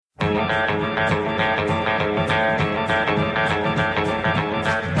The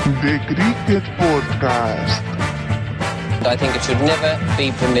Cricket Podcast. I think it should never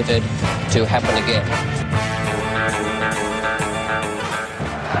be permitted to happen again.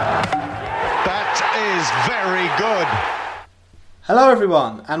 That is very good. Hello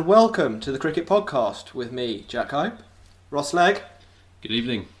everyone and welcome to the Cricket Podcast with me, Jack Hope, Ross Legg. Good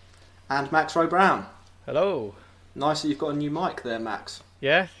evening. And Max Rowe Brown. Hello. Nice that you've got a new mic there, Max.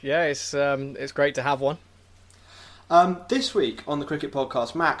 Yeah, it's great to have one. This week on the Cricket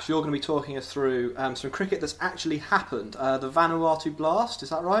Podcast, Max, you're going to be talking us through some cricket that's actually happened. The Vanuatu Blast, is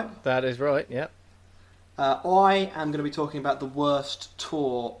that right? That is right, yeah. I am going to be talking about the worst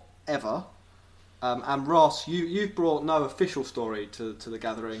tour ever. And Ross, you've brought no official story to the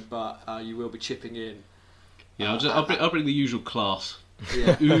gathering, but you will be chipping in. Yeah, I'll bring the usual class.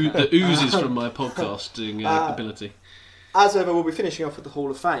 Yeah. The oozes from my podcasting ability. As ever, we'll be finishing off with the Hall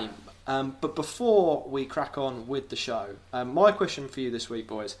of Fame. But before we crack on with the show, my question for you this week,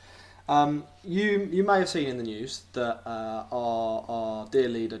 boys. You may have seen in the news that our dear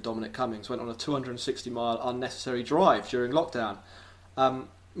leader, Dominic Cummings, went on a 260-mile unnecessary drive during lockdown.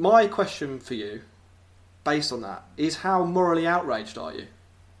 My question for you, based on that, is how morally outraged are you?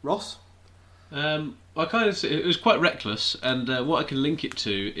 Ross? It was quite reckless, and what I can link it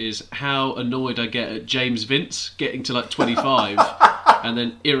to is how annoyed I get at James Vince getting to like 25 and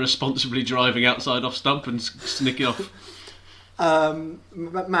then irresponsibly driving outside off stump and snicking off.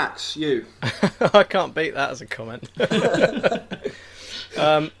 Max, you? I can't beat that as a comment.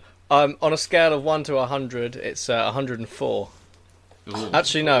 On a scale of 1 to 100, it's 104. Ooh.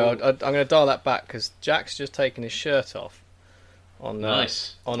 Actually, no, I'm going to dial that back because Jack's just taken his shirt off on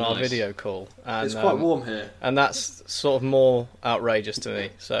our video call. And, it's quite warm here. And that's sort of more outrageous to me.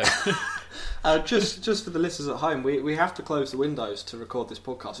 So, just for the listeners at home, we have to close the windows to record this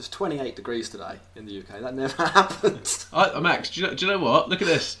podcast. It's 28 degrees today in the UK. That never happens. Max, do you know what? Look at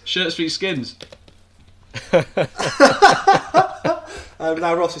this. Shirts feet skins.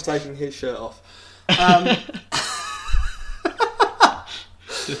 Now Ross is taking his shirt off.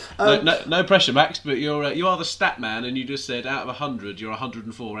 No pressure, Max, but you are the stat man, and you just said out of 100 you're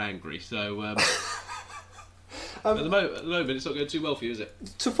 104 angry. So at the moment it's not going too well for you, is it?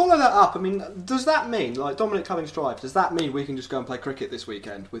 To follow that up, I mean, does that mean, like Dominic Cummings drive, does that mean we can just go and play cricket this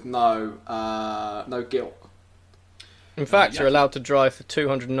weekend with no guilt? In fact, you're allowed to drive for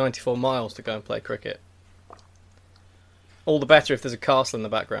 294 miles to go and play cricket. All the better if there's a castle in the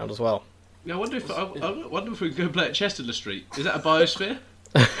background as well. Yeah, I wonder if we could go play at Chesterland Street. Is that a biosphere?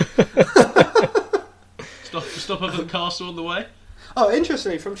 Stop up at the castle on the way. Oh,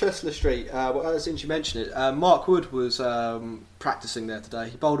 interestingly, from Chesterland Street, since you mentioned it, Mark Wood was practising there today.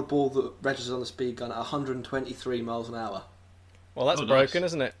 He bowled a ball that registers on the speed gun at 123 miles an hour. Well, that's broken,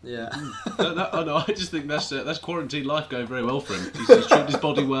 isn't it? Yeah. I just think that's quarantine life going very well for him. He's treated his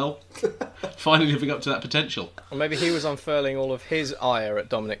body well, finally living up to that potential. Or maybe he was unfurling all of his ire at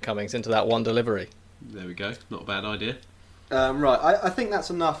Dominic Cummings into that one delivery. There we go. Not a bad idea. Right, I think that's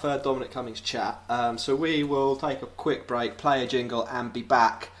enough Dominic Cummings chat. So we will take a quick break, play a jingle, and be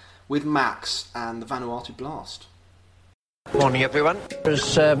back with Max and the Vanuatu Blast. Morning, everyone. It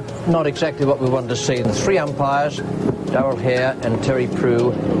was not exactly what we wanted to see. The three umpires, Darrell Hare and Terry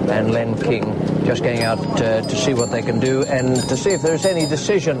Prue and Len King, just going out to see what they can do and to see if there's any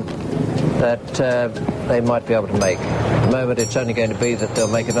decision that they might be able to make. At the moment, it's only going to be that they'll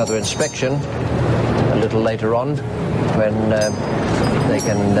make another inspection a little later on when they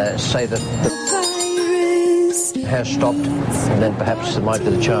can say that the has stopped, and then perhaps there might be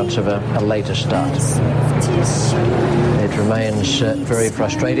the chance of a later start. It remains very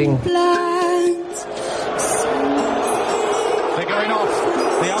frustrating. They're going off.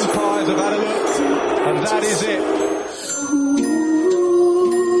 The umpires have had a look, and that is it.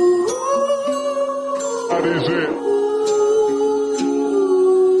 That is it.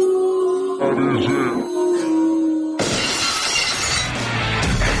 That is it.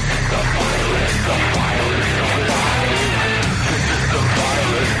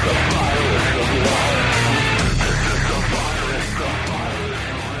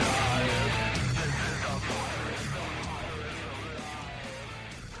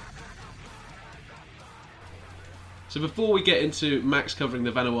 So before we get into Max covering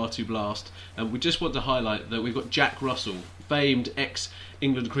the Vanuatu Blast, we just want to highlight that we've got Jack Russell, famed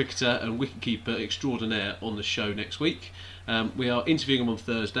ex-England cricketer and wicketkeeper extraordinaire, on the show next week. We are interviewing him on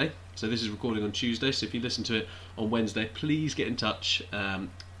Thursday, so this is recording on Tuesday, so if you listen to it on Wednesday, please get in touch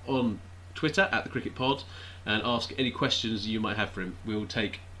on Twitter at the Cricket Pod and ask any questions you might have for him. We will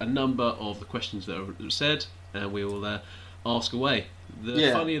take a number of the questions that are said and we will ask away.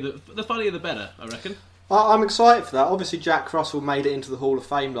 Yeah. The funnier the better, I reckon. I'm excited for that. Obviously, Jack Russell made it into the Hall of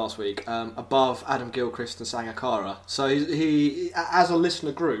Fame last week, above Adam Gilchrist and Sangakkara. So he, as a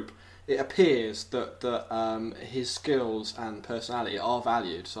listener group, it appears that his skills and personality are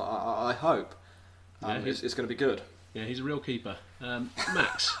valued. So I hope it's going to be good. Yeah, he's a real keeper.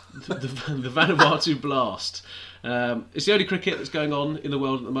 Max, the Vanuatu Blast. It's the only cricket that's going on in the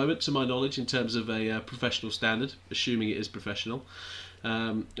world at the moment, to my knowledge, in terms of a professional standard, assuming it is professional.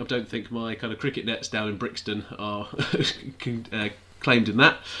 I don't think my kind of cricket nets down in Brixton are claimed in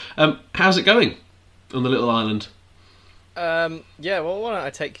that. How's it going on the little island? Yeah, well, why don't I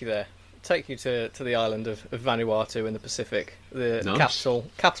take you there? Take you to the island of Vanuatu in the Pacific, the Nice.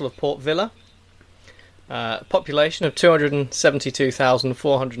 capital of Port Vila. Population of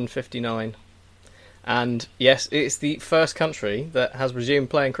 272,459, and yes, it's the first country that has resumed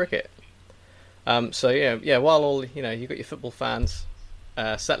playing cricket. So yeah. While all you've got your football fans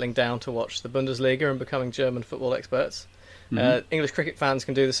settling down to watch the Bundesliga and becoming German football experts, English cricket fans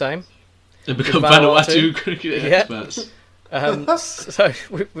can do the same And become Vanuatu. Vanuatu cricket Yeah. experts. So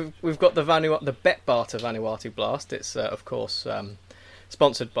we've got the Bet-Barter Vanuatu Blast. It's of course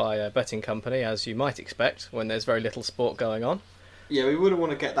sponsored by a betting company, as you might expect when there's very little sport going on. Yeah, we wouldn't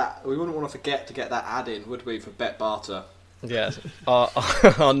want to get that. We wouldn't want to forget to get that ad in, would we, for Bet Barter? Yes, our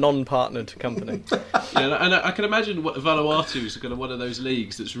non-partnered company. Yeah, and I can imagine what Vanuatu is kind of one of those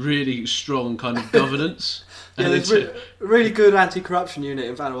leagues that's really strong kind of governance. Yeah, And there's it's- a really good anti-corruption unit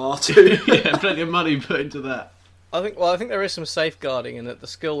in Vanuatu. yeah, plenty of money put into that. I think there is some safeguarding in that the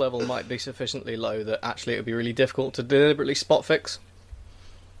skill level might be sufficiently low that actually it would be really difficult to deliberately spot fix.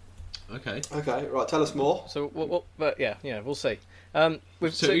 Okay. Okay, right. Tell us more. So, but yeah, we'll see. Are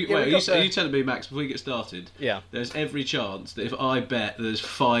you telling me, Max, before we get started, Yeah. there's every chance that if I bet there's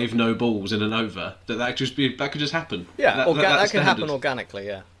 5 no balls in an over, that could just happen? Yeah, that's that can happen standard? organically,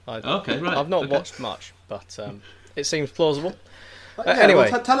 yeah. Okay, right. I've not okay. watched much, but it seems plausible. Yeah,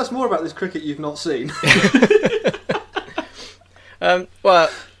 Anyway. well, tell us more about this cricket you've not seen. Well,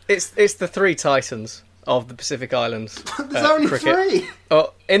 it's the three titans of the Pacific Islands. There's only cricket. 3.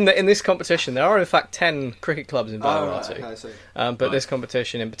 Oh, in this competition, there are in fact 10 cricket clubs in Oh, right, Vanuatu. okay, I see. But this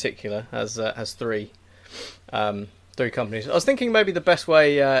competition in particular has three companies. I was thinking maybe the best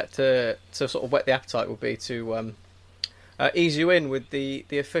way to sort of whet the appetite would be to ease you in with the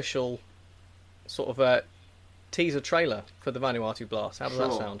official sort of teaser trailer for the Vanuatu Blast. How does that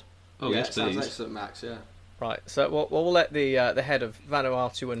Sure. sound? Oh, yeah, yes, it sounds please. excellent, Max. Yeah. Right, so we'll let the head of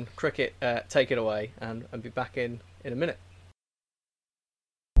Vanuatu and cricket take it away and be back in a minute.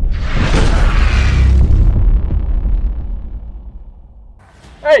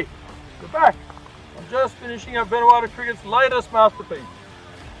 Hey, we're back. I'm just finishing up Vanuatu Cricket's latest masterpiece.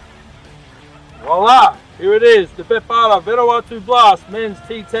 Voila! Here it is, the Bet-Barter Vanuatu Blast Men's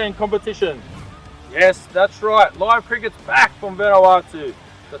T10 competition. Yes, that's right, live cricket's back from Vanuatu.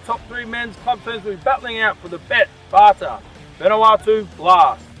 The top 3 men's club teams will be battling out for the Bet-Barter Vanuatu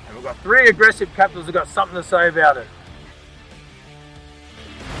Blast. And we've got 3 aggressive captains who've got something to say about it.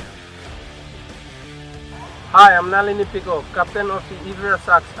 Hi, I'm Nalini Pico, captain of the Ivrea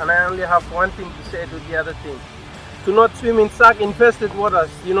Sharks, and I only have one thing to say to the other team. Do not swim in shark-infested waters.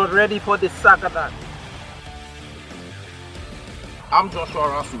 You're not ready for this shark attack. I'm Joshua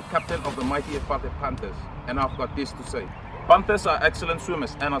Rasu, captain of the mighty Efate Panthers, and I've got this to say. Panthers are excellent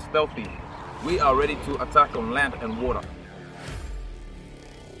swimmers and are stealthy. We are ready to attack on land and water.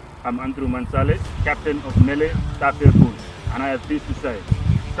 I'm Andrew Mansale, captain of Mele Tapir Bulls, and I have this to say.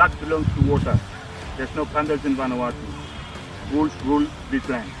 Shark belongs to water. There's no pandas in Vanuatu. Rules rule this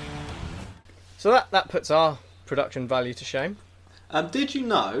land. So that puts our production value to shame. Did you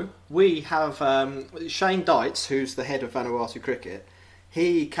know we have Shane Dites, who's the head of Vanuatu Cricket?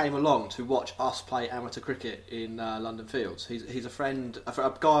 He came along to watch us play amateur cricket in London Fields. He's a friend,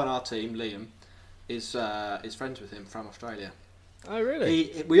 a guy on our team, Liam, is friends with him from Australia. Oh,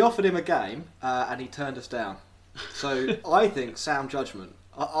 really? We offered him a game and he turned us down. So I think sound judgment.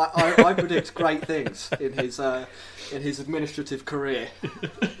 I predict great things in his administrative career.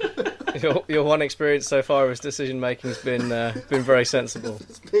 Your one experience so far of his decision making has been very sensible.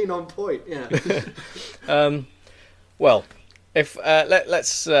 It's been on point, yeah. Well, if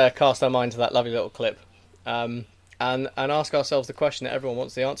let's cast our mind to that lovely little clip, and ask ourselves the question that everyone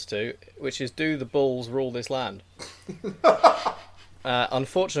wants the answer to, which is: do the Bulls rule this land?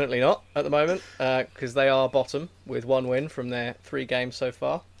 Unfortunately not at the moment, because they are bottom with 1 win from their 3 games so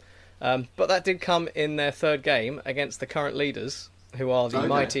far. But that did come in their 3rd game against the current leaders, who are the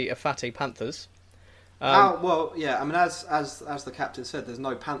mighty Efate Panthers. Well, yeah. I mean, as the captain said, there's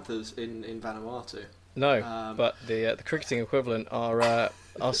no Panthers in Vanuatu. No, but the cricketing equivalent are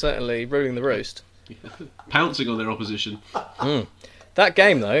certainly ruling the roost. Pouncing on their opposition. That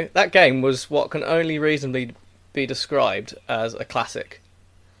game was what can only reasonably be described as a classic.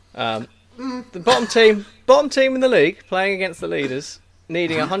 The bottom team in the league, playing against the leaders,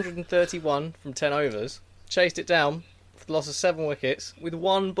 needing 131 from 10 overs, chased it down for the loss of 7 wickets with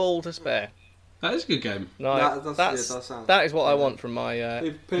 1 ball to spare. That is a good game. No, that is what I want from my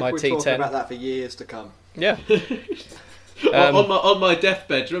People my will T10. talk about that for years to come. Yeah. On my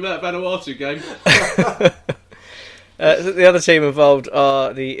deathbed, do you remember that Vanuatu game? The other team involved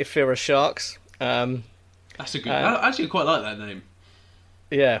are the Ifira Sharks. That's a good. I actually quite like that name.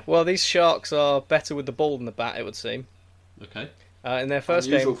 Yeah, well, these Sharks are better with the ball than the bat, it would seem. Okay. In their first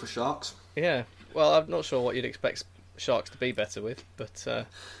Unusual game, for Sharks. Yeah. Well, I'm not sure what you'd expect Sharks to be better with, but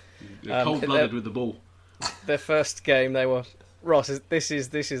they're cold-blooded with the ball. Their first game, they were Ross. This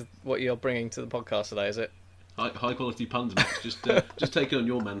is what you're bringing to the podcast today, is it? High quality puns, Max. Just taking on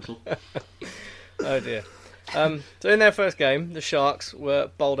your mantle. Oh dear. So in their first game, the Sharks were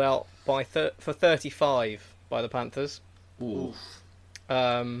bowled out for 35 by the Panthers. Ooh.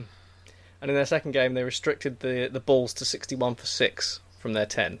 And in their second game, they restricted the balls to 61 for 6 from their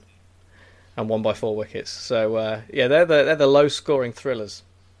 10, and won by 4 wickets. So they're the low scoring thrillers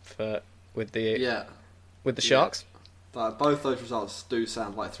with the Sharks. But both those results do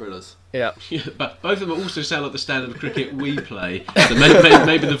sound like thrillers. Yeah. But both of them also sound like the standard of cricket we play. So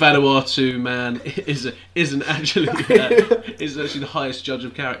maybe the Vanuatu man isn't actually the highest judge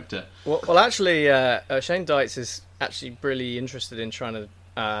of character. Well, actually, Shane Dietz is actually really interested in trying to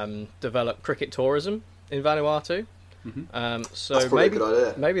develop cricket tourism in Vanuatu. Mm-hmm. So that's probably a good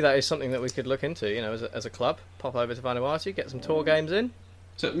idea. Maybe that is something that we could look into. As a club, pop over to Vanuatu, get some tour games in.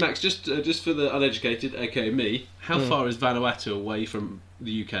 So, Max, just for the uneducated, aka me, how far is Vanuatu away from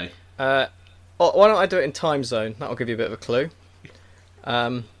the UK? Why don't I do it in time zone? That'll give you a bit of a clue.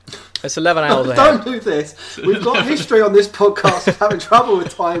 It's 11 hours ahead. Don't do this. We've got history on this podcast of having trouble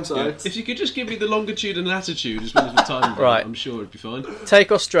with time zones. Yeah. If you could just give me the longitude and latitude as well as the time zone, right. I'm sure it'd be fine.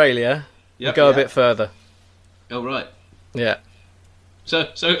 Take Australia and go a bit further. Oh, right. Yeah. So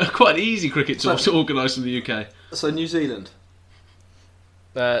quite an easy cricket tour to organise from the UK. So New Zealand?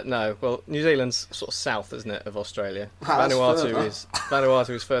 No. Well, New Zealand's sort of south, isn't it, of Australia? Vanuatu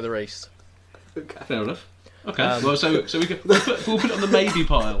is further east. Okay. Fair enough. Okay. Well, so we'll put it on the maybe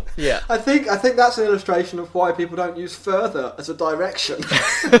pile. Yeah. I think that's an illustration of why people don't use further as a direction.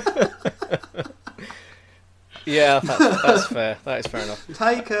 Yeah, that's fair. That is fair enough.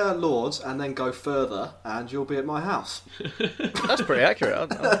 Take Lords and then go further, and you'll be at my house. That's pretty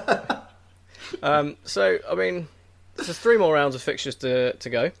accurate. So, I mean, there's 3 more rounds of fixtures to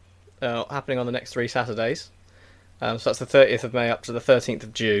go, happening on the next 3 Saturdays. So that's the 30th of May up to the 13th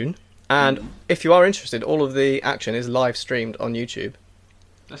of June. And if you are interested, all of the action is live streamed on YouTube.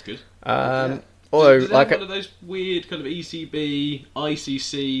 That's good. Although, does it have one of those weird kind of ECB,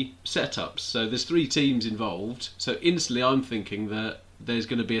 ICC setups? So there's 3 teams involved. So instantly, I'm thinking that there's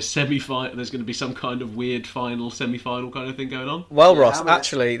going to be a semi-final. There's going to be some kind of weird semi-final kind of thing going on. Well, Ross,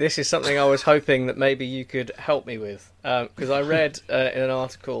 actually, this is something I was hoping that maybe you could help me with, because I read in an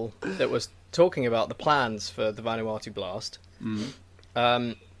article that was talking about the plans for the Vanuatu Blast,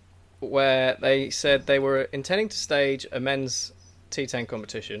 where they said they were intending to stage a men's T10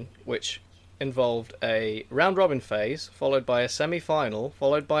 competition, which involved a round-robin phase, followed by a semi-final,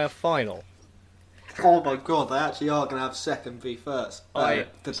 followed by a final. Oh my god, they actually are going to have second v first. The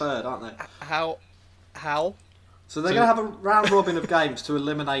third, aren't they? How? So they're going to have a round-robin of games to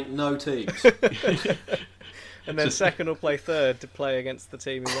eliminate no teams. And then second will play third to play against the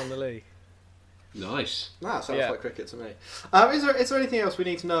team who won the league. Nice. That sounds like cricket to me. Is there anything else we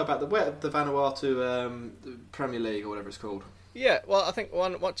need to know about the Vanuatu Premier League or whatever it's called? Yeah, well, I think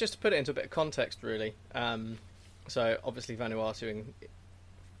just to put it into a bit of context, really. So obviously Vanuatu in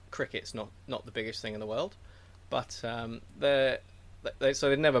cricket's not the biggest thing in the world, but they've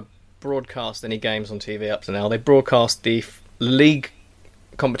never broadcast any games on TV up to now. They broadcast the league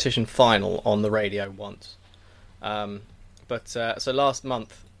competition final on the radio once, so last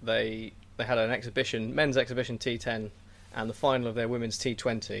month they had an exhibition, men's exhibition T10, and the final of their women's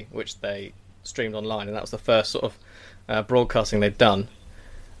T20, which they streamed online, and that was the first sort of broadcasting they've done,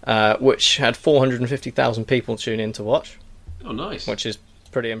 which had 450,000 people tune in to watch. Oh, nice. Which is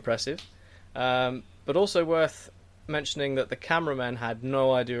pretty impressive. But also worth mentioning that the cameraman had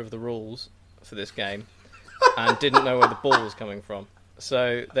no idea of the rules for this game and didn't know where the ball was coming from.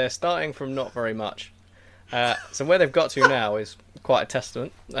 So they're starting from not very much. So where they've got to now is quite a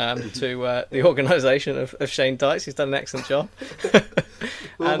testament to the organisation of Shane Dietz. He's done an excellent job.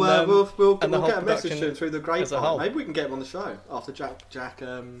 And, we'll and the whole get a message production to him through the as a grapevine. whole. Maybe we can get him on the show after Jack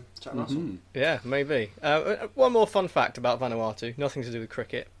Russell. Yeah, maybe. One more fun fact about Vanuatu, nothing to do with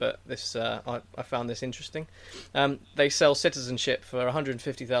cricket, but this I found this interesting. They sell citizenship for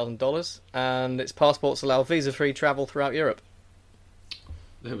 $150,000, and its passports allow visa-free travel throughout Europe.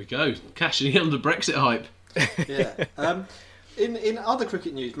 There we go, cashing in on the Brexit hype. Yeah. In other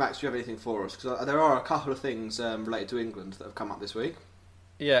cricket news, Max, do you have anything for us? Because there are a couple of things related to England that have come up this week.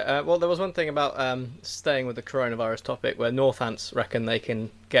 Yeah, well, there was one thing about staying with the coronavirus topic where Northants reckon they can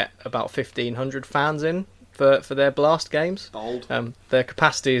get about 1,500 fans in for their Blast games. Bold. Their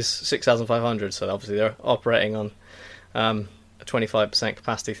capacity is 6,500, so obviously they're operating on a 25%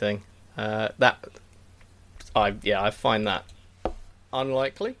 capacity thing. I find that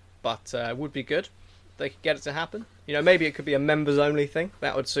unlikely, but would be good if they could get it to happen. You know, maybe it could be a members-only thing.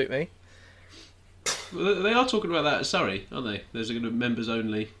 That would suit me. Well, they are talking about that at Surrey, aren't they? There's a members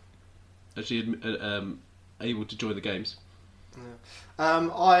only actually able to join the games. Yeah.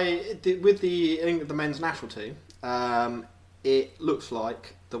 With the men's national team, it looks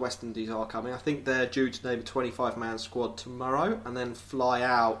like the West Indies are coming. I think they're due to name a 25-man squad tomorrow and then fly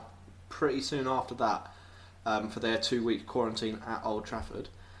out pretty soon after that for their 2-week quarantine at Old Trafford.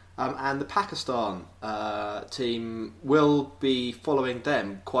 And the Pakistan team will be following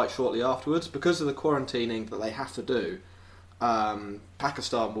them quite shortly afterwards. Because of the quarantining that they have to do,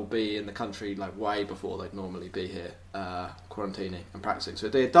 Pakistan will be in the country like way before they'd normally be here, quarantining and practicing. So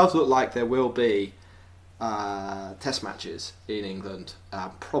it does look like there will be test matches in England,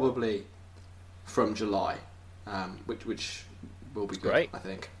 probably from July, which will be good, Great. I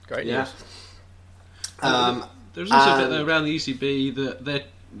think. Great news. There's also a bit around the ECB that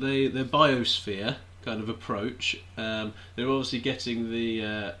their biosphere kind of approach. They're obviously getting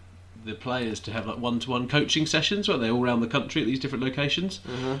the players to have like one-to-one coaching sessions where they're all around the country at these different locations.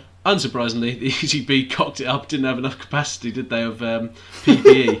 Mm-hmm. Unsurprisingly, the ECB cocked it up, didn't have enough capacity, did they, of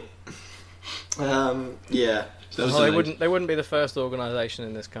PPE? Yeah. So Well, they wouldn't be the first organisation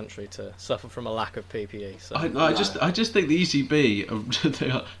in this country to suffer from a lack of PPE. So. I just think the ECB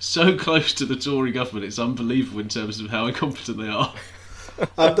they are so close to the Tory government. It's unbelievable in terms of how incompetent they are.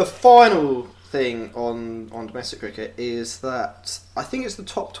 The final thing on domestic cricket is that I think it's the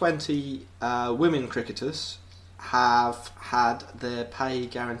top 20 women cricketers have had their pay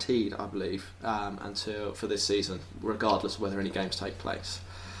guaranteed, I believe, until for this season, regardless of whether any games take place.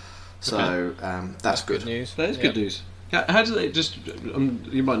 So that's good news. That is good news. How do they just?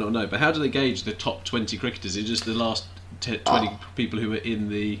 You might not know, but how do they gauge the top 20 cricketers? Is it just the last 20 people who are in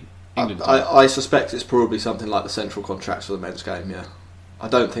the England team? I suspect it's probably something like the central contracts for the men's game. Yeah, I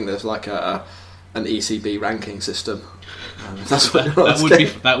don't think there's like an ECB ranking system. That's what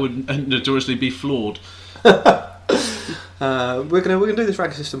that would notoriously be flawed. We're gonna do this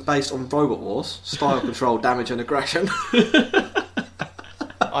ranking system based on Robot Wars, style, control, damage, and aggression.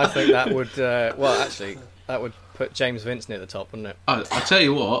 I think that would that would put James Vince near the top, wouldn't it? I tell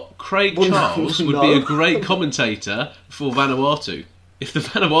you what, Craig Charles would be a great commentator for Vanuatu. If the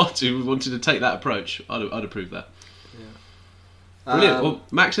Vanuatu wanted to take that approach, I'd approve that. Yeah. Brilliant. Well,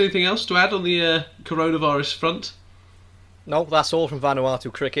 Max, anything else to add on the coronavirus front? No, that's all from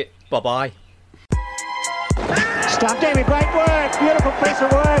Vanuatu cricket. Bye-bye. Stumped Amy, great work, beautiful piece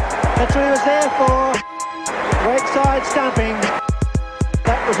of work. That's what he was there for. Weak side stumping.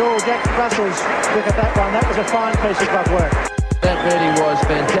 That was all Jack Russell's look at that one. That was a fine piece of glove work. That really was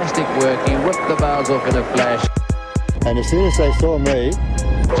fantastic work. He whipped the bars off in a flash. And as soon as they saw me,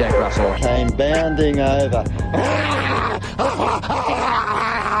 Jack Russell came bounding over.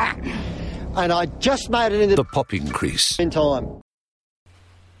 And I just made it into the popping crease in time.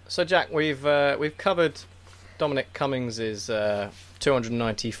 So Jack, we've covered Dominic Cummings's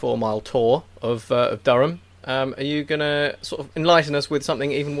 294-mile tour of Durham. Are you going to sort of enlighten us with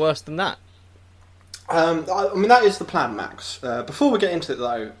something even worse than that? I mean, that is the plan, Max. Before we get into it,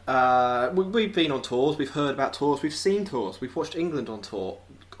 though, we've been on tours, we've heard about tours, we've seen tours, we've watched England on tour.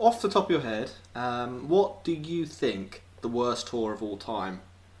 Off the top of your head, what do you think the worst tour of all time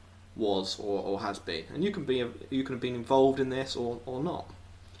was or has been? And you can have been involved in this or not.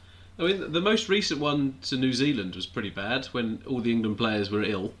 I mean, the most recent one to New Zealand was pretty bad when all the England players were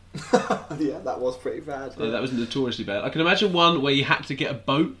ill. Yeah, that was pretty bad. Yeah. That was notoriously bad. I can imagine one where you had to get a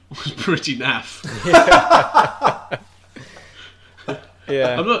boat was pretty naff.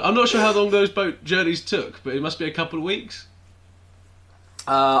 Yeah. I'm not sure how long those boat journeys took, but it must be a couple of weeks.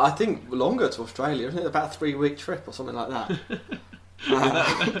 I think longer to Australia, isn't it? About a 3-week trip or something like that.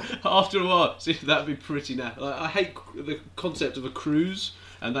 After a while, see, that'd be pretty naff. I hate the concept of a cruise,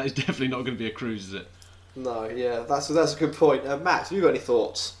 and that is definitely not going to be a cruise, is it? No, yeah, that's a good point. Max, have you got any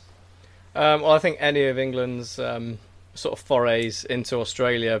thoughts? Well, I think any of England's sort of forays into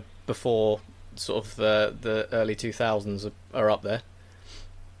Australia before sort of the early 2000s are up there.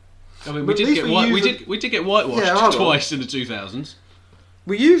 I mean, we did get whitewashed twice in the 2000s.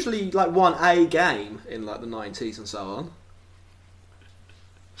 We usually won a game in the 90s and so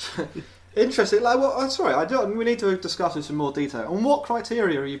on. Interesting. We need to discuss this in more detail. On what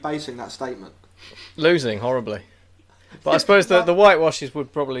criteria are you basing that statement? Losing horribly, but I suppose the whitewashes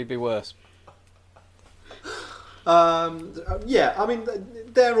would probably be worse. Yeah, I mean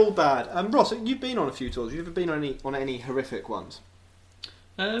they're all bad. Ross, you've been on a few tours. Have you ever been on any horrific ones?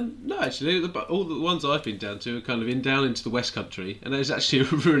 No, actually, all the ones I've been down to are kind of down into the West Country, and it's actually a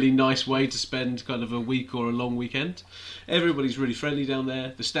really nice way to spend kind of a week or a long weekend. Everybody's really friendly down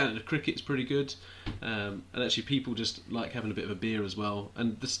there. The standard of cricket's pretty good, and actually people just like having a bit of a beer as well.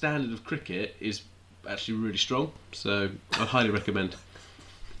 And the standard of cricket is actually really strong, so I highly recommend.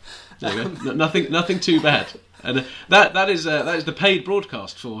 There you go. Nothing too bad, and that is the paid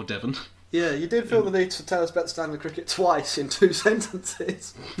broadcast for Devon. Yeah, you did feel the need to tell us about the standard of cricket twice in 2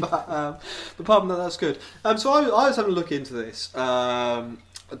 sentences, but apart from that, that's good. So I was having a look into this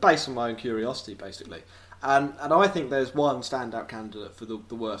based on my own curiosity, basically, and I think there's one standout candidate for the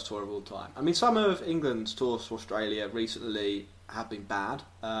worst tour of all time. I mean, some of England's tours to Australia recently have been bad.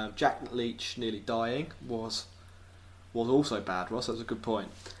 Jack Leach nearly dying was also bad, Ross. That's a good point.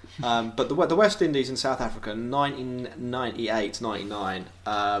 But the West Indies in South Africa,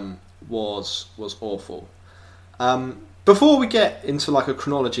 1998-99. Was awful. Before we get into a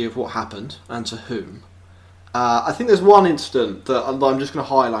chronology of what happened and to whom, I think there's one incident that I'm just going to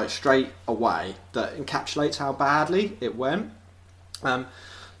highlight straight away that encapsulates how badly it went.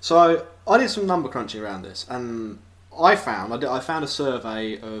 So I did some number crunching around this, and I found a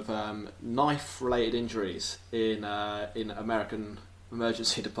survey of knife-related injuries in American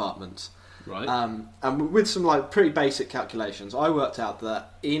emergency departments. Right. And with some pretty basic calculations, I worked out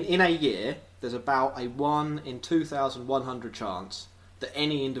that in a year there's about a 1 in 2,100 chance that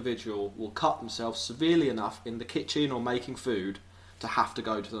any individual will cut themselves severely enough in the kitchen or making food to have to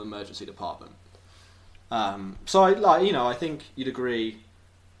go to the emergency department. So I think you'd agree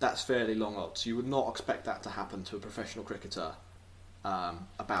that's fairly long odds. You would not expect that to happen to a professional cricketer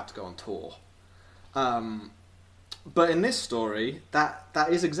about to go on tour. But in this story, that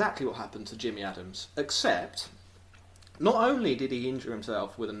is exactly what happened to Jimmy Adams, except not only did he injure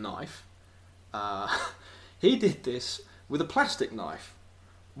himself with a knife, he did this with a plastic knife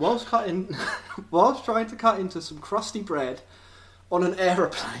whilst trying to cut into some crusty bread on an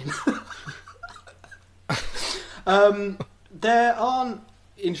aeroplane. There are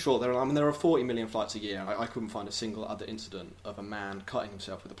 40 million flights a year. I couldn't find a single other incident of a man cutting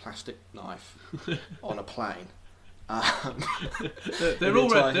himself with a plastic knife on a plane. They're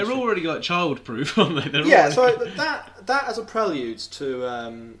already child-proof, aren't they? So that as a prelude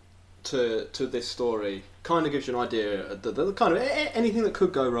to this story kind of gives you an idea that the kind of anything that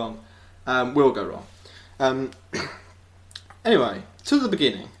could go wrong will go wrong. Anyway, to the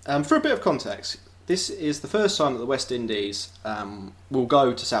beginning. For a bit of context, this is the first time that the West Indies will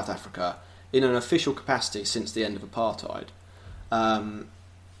go to South Africa in an official capacity since the end of apartheid.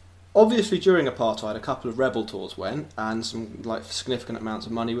 Obviously, during apartheid, a couple of rebel tours went, and some significant amounts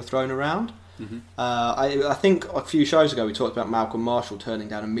of money were thrown around. Mm-hmm. I think a few shows ago we talked about Malcolm Marshall turning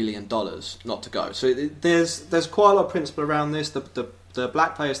down $1 million not to go. So there's quite a lot of principle around this. The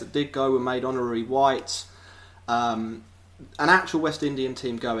black players that did go were made honorary whites. An actual West Indian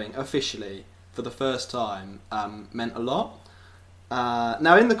team going officially for the first time meant a lot.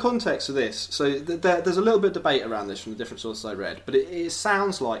 Now, in the context of this, so there's a little bit of debate around this from the different sources I read, but it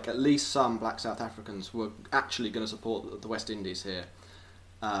sounds like at least some black South Africans were actually going to support the West Indies here.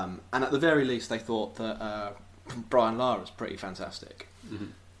 And at the very least, they thought that Brian Lara was pretty fantastic.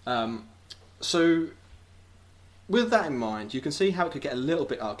 Mm-hmm. So, with that in mind, you can see how it could get a little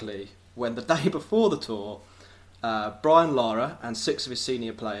bit ugly when the day before the tour, Brian Lara and 6 of his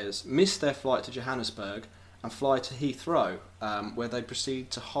senior players missed their flight to Johannesburg and fly to Heathrow, where they proceed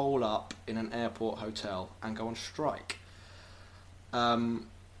to hole up in an airport hotel and go on strike.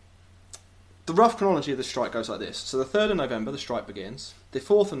 The rough chronology of the strike goes like this. So the 3rd of November, the strike begins. The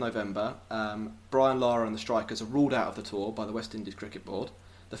 4th of November, Brian Lara and the strikers are ruled out of the tour by the West Indies Cricket Board.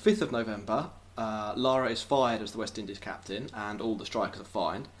 The 5th of November, Lara is fired as the West Indies captain and all the strikers are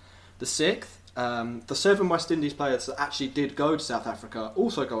fined. The 6th, the 7 West Indies players that actually did go to South Africa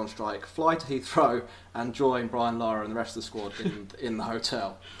also go on strike, fly to Heathrow and join Brian Lara and the rest of the squad in the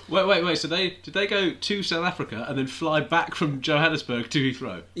hotel. Wait. So did they go to South Africa and then fly back from Johannesburg to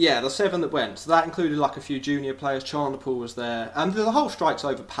Heathrow? Yeah, the 7 that went. So that included like a few junior players. Charnapal was there, and the whole strike's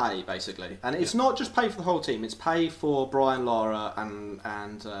over pay basically. And it's not just pay for the whole team; it's pay for Brian Lara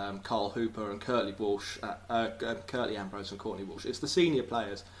and Carl Hooper and Curtly Walsh, Curtly Ambrose and Courtney Walsh. It's the senior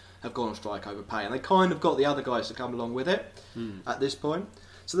players have gone on strike over pay, and they kind of got the other guys to come along with it at this point.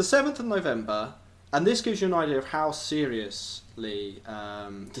 So the 7th of November. And this gives you an idea of how seriously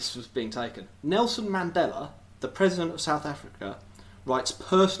this was being taken. Nelson Mandela, the president of South Africa, writes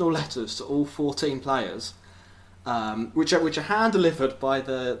personal letters to all 14 players, which are hand-delivered by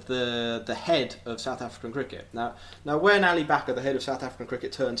the head of South African cricket. Now when Ali Bakker, the head of South African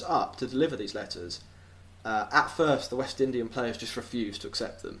cricket, turns up to deliver these letters, at first the West Indian players just refuse to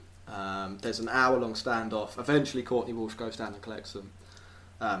accept them. There's an hour-long standoff. Eventually Courtney Walsh goes down and collects them.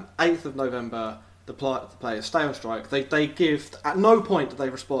 8th of November... The players stay on strike. They give, at no point do they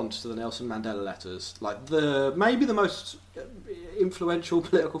respond to the Nelson Mandela letters. Like maybe the most influential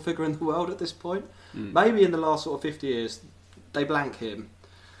political figure in the world at this point. Maybe in the last sort of 50 years, they blank him.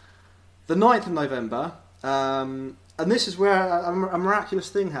 The 9th of November, and this is where a miraculous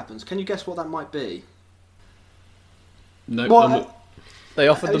thing happens. Can you guess what that might be? No. They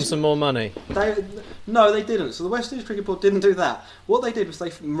offered them some more money. No, they didn't. So the West Indies Cricket Board didn't do that. What they did was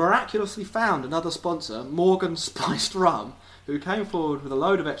they miraculously found another sponsor, Morgan Spiced Rum, who came forward with a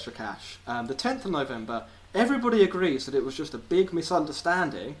load of extra cash. The 10th of November, everybody agrees that it was just a big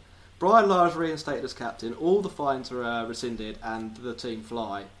misunderstanding. Brian Lara's reinstated as captain, all the fines are rescinded, and the team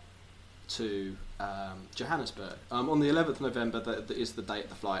fly to Johannesburg. On the 11th of November that is the date of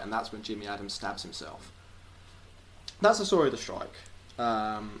the flight, and that's when Jimmy Adams stabs himself. That's the story of the strike.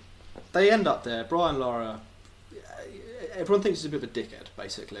 They end up there. Brian Lara, everyone thinks he's a bit of a dickhead,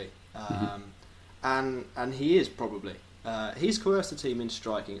 basically, and he is probably. He's coerced the team into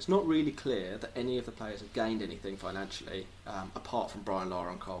striking. It's not really clear that any of the players have gained anything financially, apart from Brian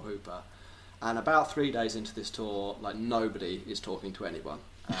Lara and Carl Hooper. And about 3 days into this tour, like nobody is talking to anyone.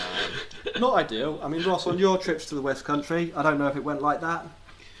 Not ideal. I mean, Ross, on your trips to the West Country, I don't know if it went like that.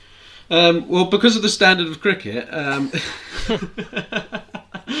 Well, because of the standard of cricket,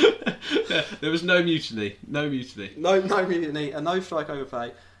 there was no mutiny. No mutiny, and no strike over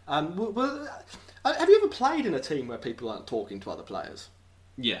pay. Have you ever played in a team where people aren't talking to other players?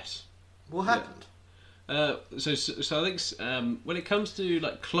 Yes. What happened? So I think when it comes to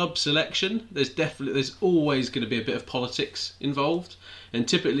like club selection, there's always going to be a bit of politics involved, and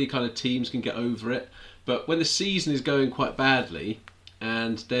typically kind of teams can get over it. But when the season is going quite badly,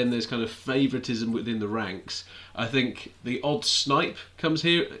 and then there's kind of favouritism within the ranks, I think the odd snipe comes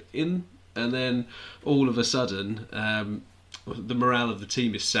in, and then all of a sudden the morale of the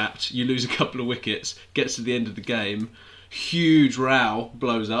team is sapped. You lose a couple of wickets, gets to the end of the game, huge row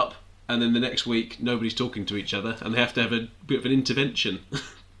blows up, and then the next week nobody's talking to each other, and they have to have a bit of an intervention.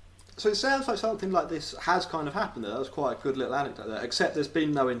 So it sounds like something like this has kind of happened there. That was quite a good little anecdote there, except there's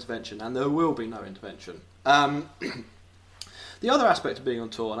been no intervention, and there will be no intervention. The other aspect of being on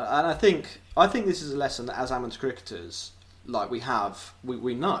tour, and I think this is a lesson that as amateur cricketers, like we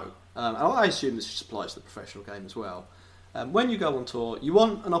know, and I assume this applies to the professional game as well. When you go on tour, you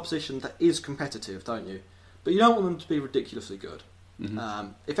want an opposition that is competitive, don't you? But you don't want them to be ridiculously good. Mm-hmm.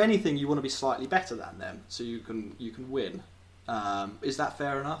 If anything, you want to be slightly better than them, so you can win. Is that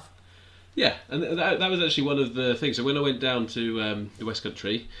fair enough? Yeah, and that was actually one of the things. So when I went down to the West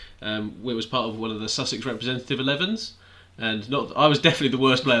Country, it was part of one of the Sussex representative 11s. And I was definitely the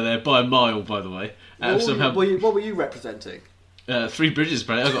worst player there by a mile, by the way. What were you representing? Three Bridges,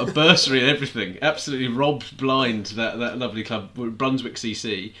 I got a bursary and everything. Absolutely robbed blind that lovely club, Brunswick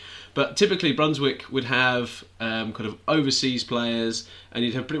CC. But typically Brunswick would have kind of overseas players, and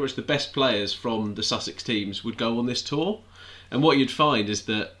you'd have pretty much the best players from the Sussex teams would go on this tour. And what you'd find is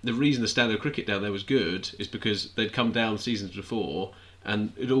that the reason the standard of cricket down there was good is because they'd come down seasons before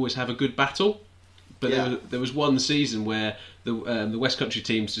and it'd always have a good battle. But there was one season where the West Country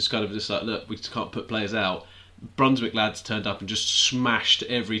teams just kind of just like, look, we just can't put players out. Brunswick lads turned up and just smashed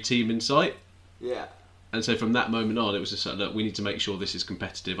every team in sight. Yeah. And so from that moment on, it was just like, look, we need to make sure this is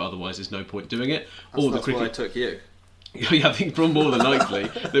competitive, otherwise there's no point doing it. That's why I took you. Yeah, I think more than likely.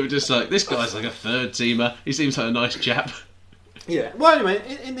 They were just like, this guy's like a third teamer. He seems like a nice chap. Yeah, well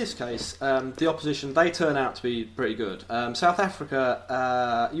anyway, in this case, the opposition, they turn out to be pretty good. South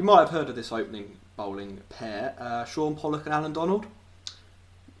Africa, you might have heard of this opening bowling pair, Sean Pollock and Alan Donald.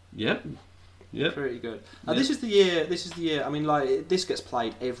 Yep. Pretty good. This is the year, I mean, like, this gets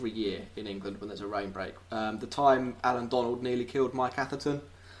played every year in England when there's a rain break. The time Alan Donald nearly killed Mike Atherton.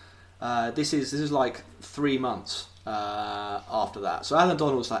 This is like 3 months after that. So Alan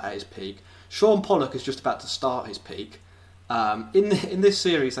Donald's like at his peak. Sean Pollock is just about to start his peak. In this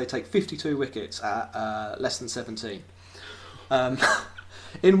series, they take 52 wickets at less than 17.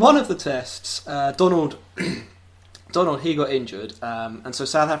 In one of the tests, Donald he got injured, and so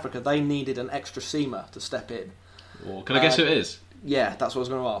South Africa, they needed an extra seamer to step in. Oh, can I guess who it is? Yeah, that's what I was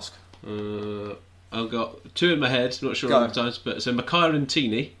going to ask. I've got 2 in my head, not sure Go. all the times, but so Makaya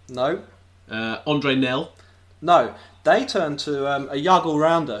Tini. No. Andre Nel. No. They turned to a young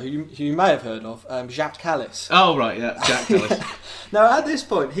all-rounder who you may have heard of, Jacques Kallis. Oh, right, yeah, Jack Kallis. Yeah. Now, at this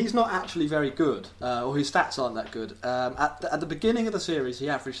point, he's not actually very good, or his stats aren't that good. At the beginning of the series, he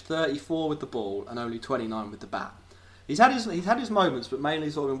averaged 34 with the ball and only 29 with the bat. He's had his moments, but mainly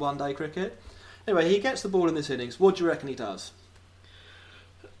sort of in one-day cricket. Anyway, he gets the ball in this innings. What do you reckon he does?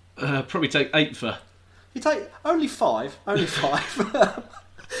 Probably take 8 for. He take only 5.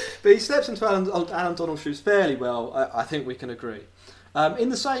 But he steps into Alan Donald's shoes fairly well, I think we can agree. In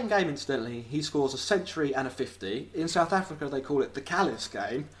the same game, incidentally, he scores a century and a 50. In South Africa, they call it the Kallis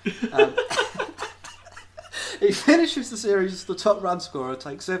game. He finishes the series as the top run scorer,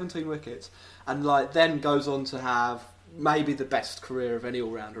 takes 17 wickets, and then goes on to have maybe the best career of any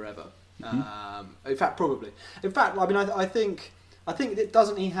all-rounder ever. In fact, probably. In fact, I mean, I think it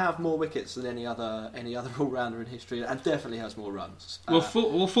doesn't he have more wickets than any other all-rounder in history, and definitely has more runs. Well,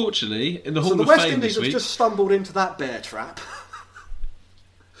 fortunately, in the Hall so of the West Fame Indies this week, have just stumbled into that bear trap.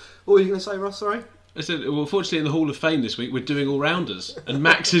 What were you going to say, Ross? Sorry. I said, well, fortunately, in the Hall of Fame this week, we're doing all-rounders, and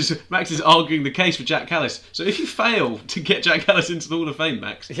Max is arguing the case for Jack Kallis. So if you fail to get Jack Kallis into the Hall of Fame,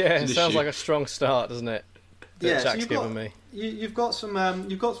 Max, yeah, it sounds like a strong start, doesn't it? Yeah, Jack's given me. You've got some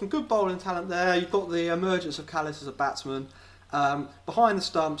good bowling talent there. You've got the emergence of Kallis as a batsman. Behind the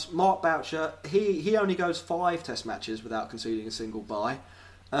stumps, Mark Boucher, he only goes 5 Test matches without conceding a single bye.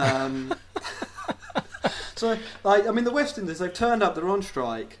 So, the West Indies, they've turned up, they're on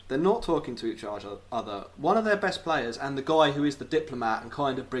strike, they're not talking to each other. One of their best players, and the guy who is the diplomat and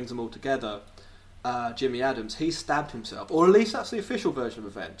kind of brings them all together, Jimmy Adams, he stabbed himself. Or at least that's the official version of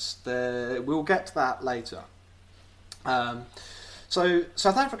events. We'll get to that later. So,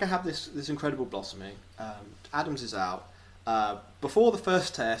 South Africa have this incredible blossoming. Adams is out. Before the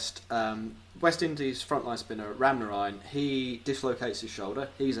first test, West Indies frontline spinner Ramnarine, he dislocates his shoulder.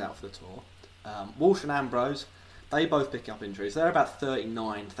 He's out for the tour. Walsh and Ambrose, they both pick up injuries. They're about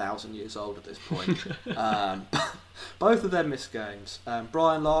 39,000 years old at this point. Both of them miss games.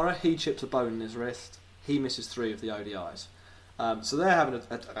 Brian Lara, he chips a bone in his wrist. He misses 3 of the ODIs. So they're having,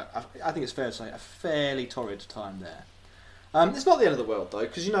 I think it's fair to say, a fairly torrid time there. It's not the end of the world, though,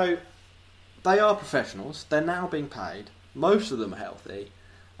 because, they are professionals. They're now being paid. Most of them are healthy.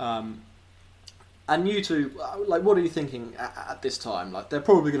 And you two, what are you thinking at this time? They're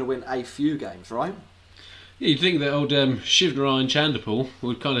probably going to win a few games, right? Yeah, you'd think that old Shivnarine Chanderpaul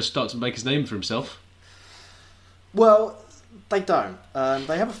would kind of start to make his name for himself. Well, they don't.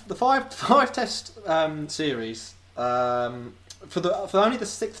 They have the five test series. For only the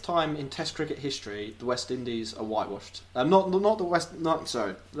 6th time in Test cricket history, the West Indies are whitewashed. Not the West.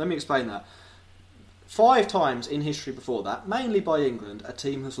 Sorry, let me explain that. 5 times in history before that, mainly by England, a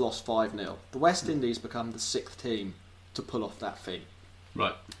team has lost 5-0. The West Indies become the 6th team to pull off that feat.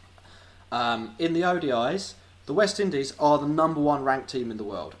 Right. In the ODIs, the West Indies are the number 1 ranked team in the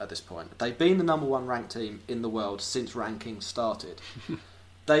world at this point. They've been the number 1 ranked team in the world since rankings started.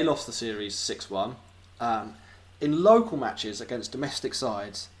 They lost the series 6-1. In local matches against domestic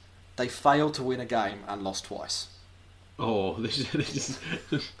sides, they failed to win a game and lost twice. Oh, this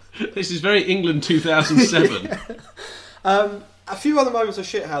is very England 2007. Yeah. A few other moments of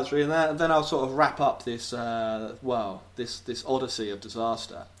shithousery, and then I'll sort of wrap up this this odyssey of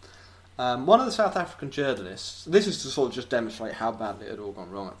disaster. One of the South African journalists, this is to sort of just demonstrate how badly it had all gone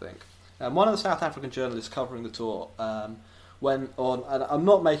wrong, I think. One of the South African journalists covering the tour went on, and I'm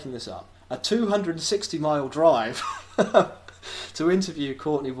not making this up, a 260-mile drive to interview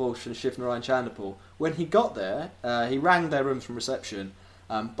Courtney Walsh and Shivnarine Chanderpaul. When he got there, he rang their rooms from reception.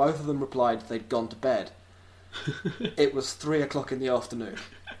 Both of them replied they'd gone to bed. It was 3 o'clock in the afternoon.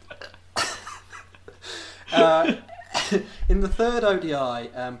 In the third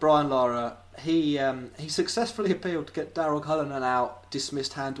ODI, Brian Lara, he successfully appealed to get Daryl Cullinan out,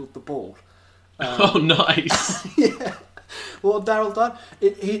 dismissed, handled the ball. Oh, nice. Yeah. What Daryl done?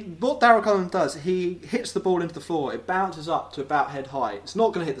 What Daryl Cullinan does, he hits the ball into the floor. It bounces up to about head height. It's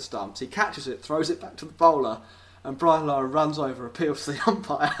not going to hit the stumps. He catches it, throws it back to the bowler, and Brian Lara runs over, appeals to the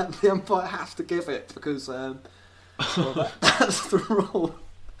umpire, and the umpire has to give it because that's the rule.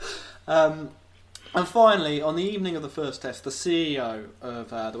 And finally, on the evening of the first test, the CEO of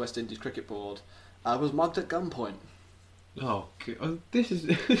the West Indies Cricket Board was mugged at gunpoint. Oh, this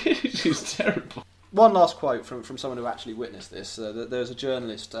is terrible. One last quote from someone who actually witnessed this. There's a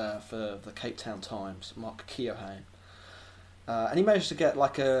journalist for the Cape Town Times, Mark Keohane, and he managed to get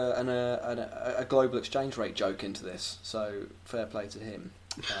like a global exchange rate joke into this. So fair play to him.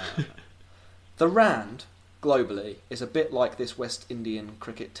 The rand globally is a bit like this West Indian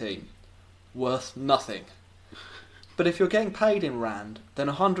cricket team, worth nothing. But if you're getting paid in rand, then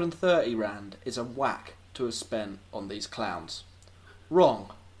 130 rand is a whack to have spent on these clowns.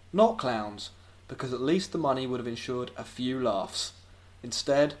 Wrong, not clowns, because at least the money would have ensured a few laughs.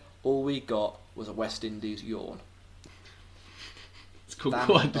 Instead, all we got was a West Indies yawn. It's called Damn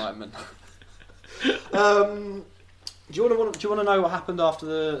quite indictment. Do you want to know what happened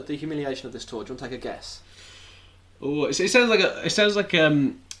after the humiliation of this tour? Do you want to take a guess? Oh, it sounds like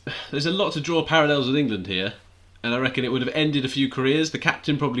there's a lot to draw parallels with England here, and I reckon it would have ended a few careers. The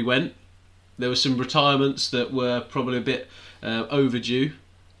captain probably went. There were some retirements that were probably a bit overdue.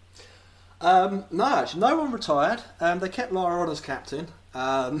 No, actually, no one retired. They kept Lara on as captain.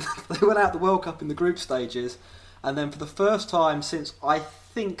 They went out the World Cup in the group stages, and then for the first time since I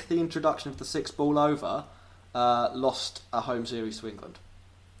think the introduction of the 6-ball over, lost a home series to England.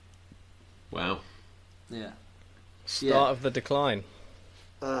 Wow. Yeah. Start of the decline.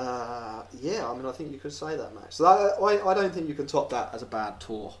 Yeah, I mean, I think you could say that, Max. So I don't think you can top that as a bad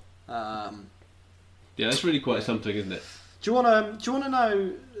tour. Yeah, that's really quite something, isn't it? Do you want to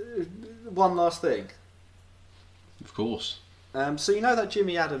know one last thing? Of course. So you know that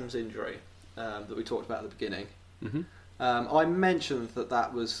Jimmy Adams injury that we talked about at the beginning. Mm-hmm. I mentioned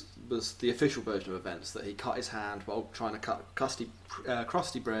that was the official version of events, that he cut his hand while trying to cut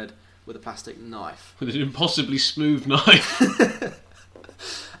crusty bread with a plastic knife. With an impossibly smooth knife.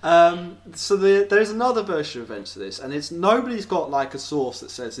 So there's another version of events to this, and nobody's got like a source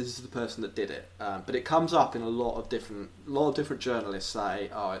that says this is the person that did it, but it comes up in a lot of different journalists say,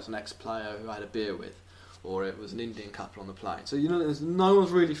 oh, it's an ex-player who I had a beer with, or it was an Indian couple on the plane. So there's no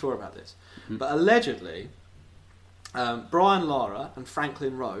one's really sure about this, but allegedly, Brian Lara and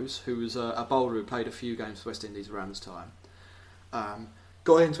Franklin Rose, who was a bowler who played a few games for West Indies around this time,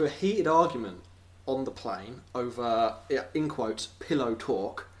 got into a heated argument on the plane over, in quotes, pillow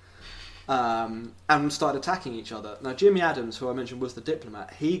talk, and started attacking each other. Now, Jimmy Adams, who I mentioned was the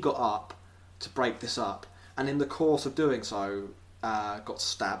diplomat, he got up to break this up, and in the course of doing so, got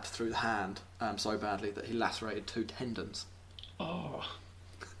stabbed through the hand so badly that he lacerated 2 tendons. Oh.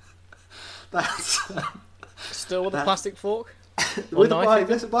 That's... Still with a plastic fork? With a bite,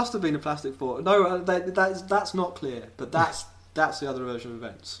 yes, it must have been a plastic fork. No, that's not clear, but that's the other version of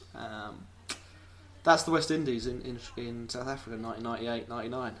events. That's the West Indies in South Africa,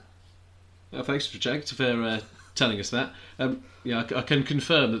 1998-99. Well, thanks for telling us that. Yeah, I can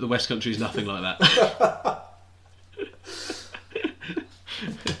confirm that the West Country is nothing like that.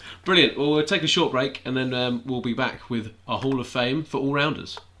 Brilliant. Well, we'll take a short break, and then we'll be back with our Hall of Fame for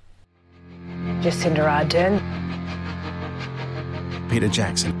all-rounders. Jacinda Ardern. Peter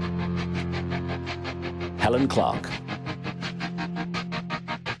Jackson. Helen Clark.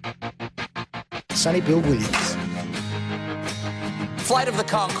 Sonny Bill Williams. Flight of the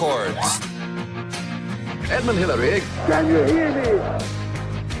Conchords. Edmund Hillary. Can you hear me?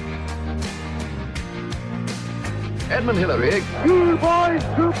 Edmund Hillary. You boys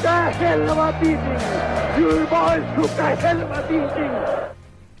took a hell of a beating. You boys took a hell of a beating.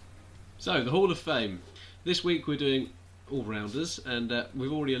 So, the Hall of Fame. This week we're doing all-rounders, and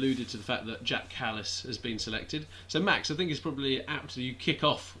we've already alluded to the fact that Jack Callis has been selected. So, Max, I think it's probably apt that you kick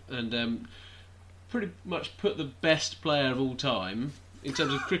off and pretty much put the best player of all time, in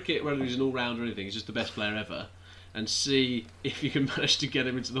terms of cricket, whether he's an all-rounder or anything, he's just the best player ever, and see if you can manage to get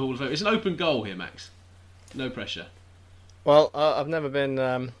him into the Hall of Fame. It's an open goal here, Max. No pressure. Well, I've never been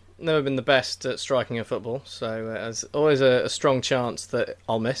the best at striking a football, so there's always a strong chance that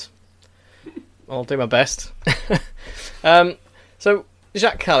I'll miss. I'll do my best. So,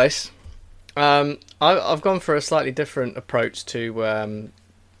 Jacques Callis, I've gone for a slightly different approach to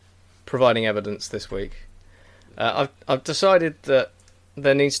providing evidence this week. I've decided that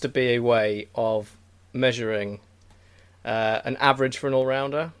there needs to be a way of measuring an average for an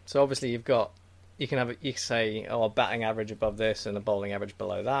all-rounder. So obviously you can say, a batting average above this and a bowling average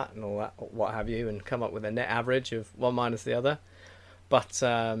below that and all that, what have you, and come up with a net average of one minus the other. But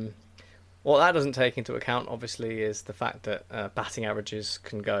what that doesn't take into account, obviously, is the fact that batting averages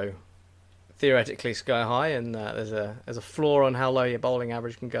can go theoretically sky high, and there's a floor on how low your bowling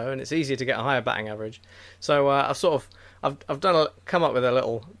average can go, and it's easier to get a higher batting average. So I've come up with a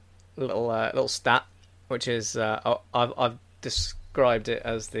little little stat, which is I've described it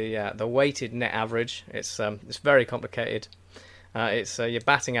as the weighted net average. It's very complicated. It's your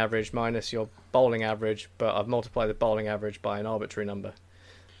batting average minus your bowling average, but I've multiplied the bowling average by an arbitrary number.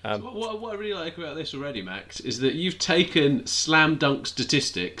 So what I really like about this already, Max, is that you've taken slam dunk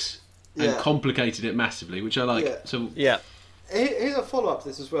statistics and complicated it massively, which I like. Yeah. So here's a follow-up to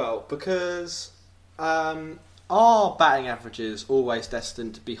this as well, because are batting averages always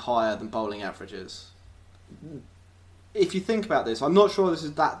destined to be higher than bowling averages? If you think about this, I'm not sure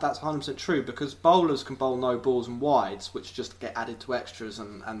that's 100% true, because bowlers can bowl no balls and wides, which just get added to extras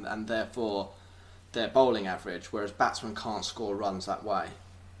and therefore their bowling average, whereas batsmen can't score runs that way.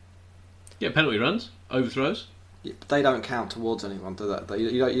 Yeah, penalty runs, overthrows. Yeah, but they don't count towards anyone, do they?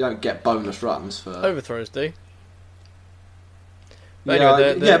 You don't get bonus runs for overthrows. Do? But yeah,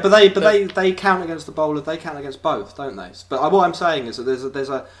 anyway, but they count against the bowler. They count against both, don't they? But what I'm saying is that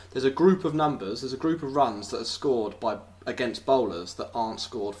there's a group of numbers, there's a group of runs that are scored against bowlers that aren't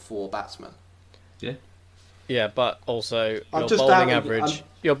scored for batsmen. Yeah. Yeah, but also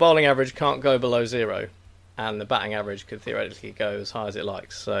your bowling average can't go below 0, and the batting average could theoretically go as high as it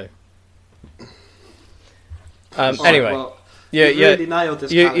likes. So anyway. Well, you've really nailed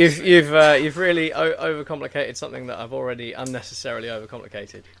this. You've really overcomplicated something that I've already unnecessarily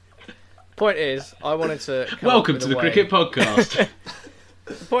overcomplicated. Point is, I wanted to welcome to the cricket podcast.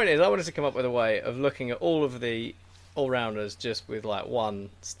 The point is, I wanted to come up with a way of looking at all of the all-rounders just with like one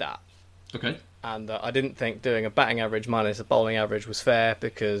stat. Okay. And I didn't think doing a batting average minus a bowling average was fair,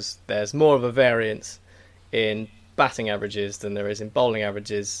 because there's more of a variance in batting averages than there is in bowling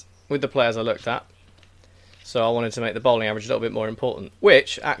averages with the players I looked at. So I wanted to make the bowling average a little bit more important,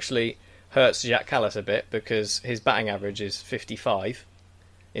 which actually hurts Jack Callis a bit, because his batting average is 55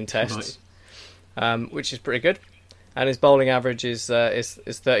 in tests, which is pretty good, and his bowling average is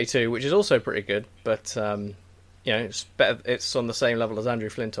 32, which is also pretty good. But it's better. It's on the same level as Andrew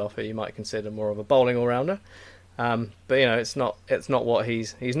Flintoff, who you might consider more of a bowling all-rounder. But it's not what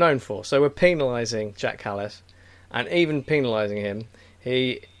he's known for. So we're penalising Jack Callis, and even penalising him,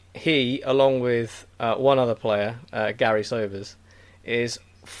 he, along with one other player, Gary Sobers, is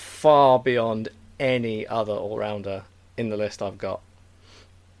far beyond any other all-rounder in the list I've got.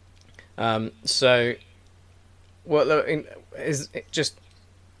 We'll go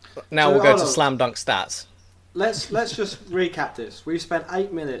to slam dunk stats. Let's just recap this. We've spent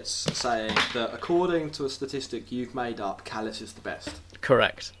 8 minutes saying that according to a statistic you've made up, Callis is the best.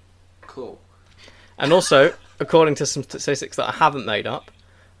 Correct. Cool. And also, according to some statistics that I haven't made up,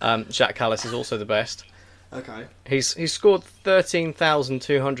 Jack Callis is also the best. Okay. He's scored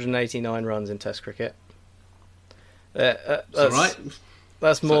 13,289 runs in Test cricket. That's all right.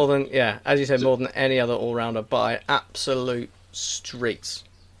 That's more than, as you said, more than any other all-rounder by absolute streets.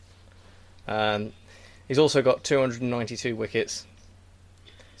 He's also got 292 wickets.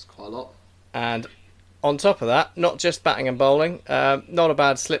 That's quite a lot. And on top of that, not just batting and bowling, not a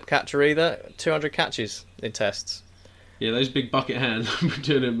bad slip catcher either. 200 catches in Tests. Yeah, those big bucket hands were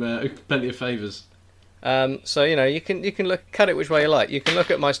doing him plenty of favours. So you can cut it which way you like. You can look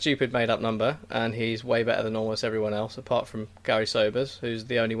at my stupid made up number, and he's way better than almost everyone else, apart from Gary Sobers, who's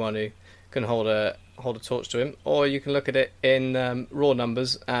the only one who can hold a torch to him. Or you can look at it in raw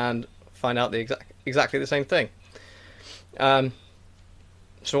numbers and find out exactly the same thing. So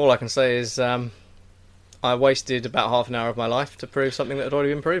all I can say is I wasted about half an hour of my life to prove something that had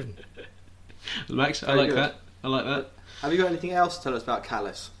already been proven. Max, I like that. I like that. Have you got anything else to tell us about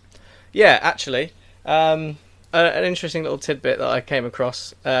Callis? Yeah, actually. An interesting little tidbit that I came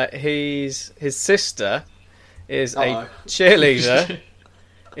across. His sister is a cheerleader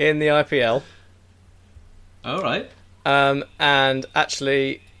in the IPL. All right. And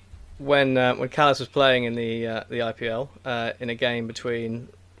actually, when Callis was playing in the IPL in a game between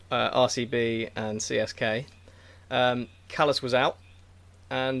RCB and CSK, Callis was out,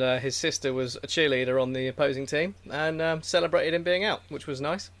 and his sister was a cheerleader on the opposing team and celebrated him being out, which was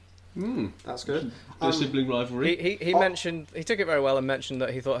nice. That's good. The sibling rivalry. He mentioned, he took it very well and mentioned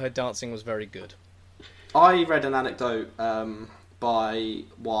that he thought her dancing was very good. I read an anecdote by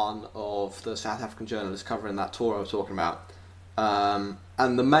one of the South African journalists covering that tour I was talking about, and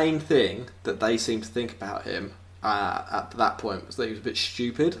the main thing that they seemed to think about him at that point was that he was a bit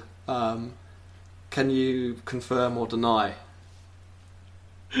stupid. Can you confirm or deny?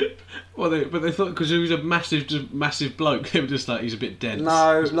 Well, they thought because he was a massive bloke, they were just like, he's a bit dense.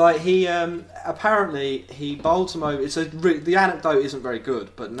 No, like he apparently he bowled him over. The anecdote isn't very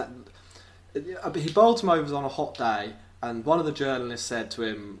good, but he bowled him over on a hot day, and one of the journalists said to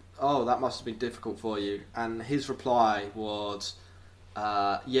him, "Oh, that must have been difficult for you," and his reply was,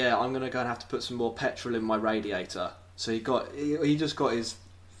 yeah, I'm going to go and have to put some more petrol in my radiator. So he just got his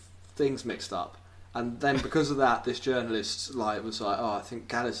things mixed up. And then because of that, this journalist was like, oh, I think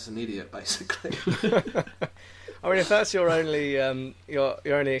Gallus is an idiot, basically. I mean, if that's your only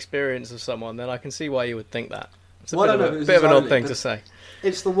experience of someone, then I can see why you would think that. It's a bit of an odd thing to say.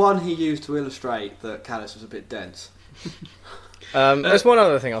 It's the one he used to illustrate that Gallus was a bit dense. There's one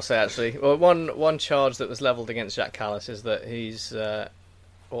other thing I'll say, actually. Well, one charge that was levelled against Jack Callis is that he's, or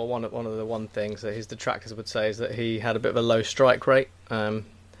one of the things that his detractors would say is that he had a bit of a low strike rate,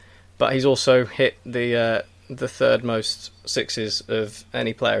 but he's also hit the third most sixes of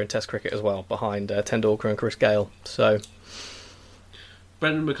any player in Test cricket as well, behind Tendulkar and Chris Gayle. So,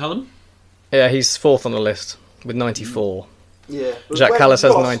 Brendan McCullum? Yeah, he's fourth on the list with 94. Yeah, Jack Callis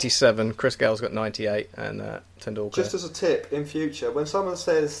has 97, Chris Gale's got 98, and Tendulkar. Just as a tip, in future, when someone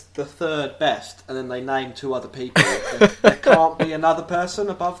says the third best and then they name two other people, there can't be another person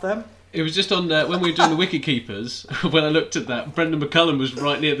above them. It was just on when we were doing the wicket keepers. When I looked at that, Brendan McCullum was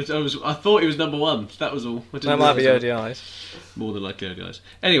right near the. I thought he was number one. That was all. That might be ODIs. More than likely ODIs.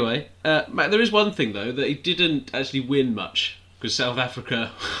 Anyway, Matt, there is one thing though that he didn't actually win much because South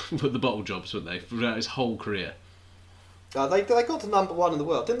Africa put the bottle jobs, weren't they, throughout his whole career. They got to number one in the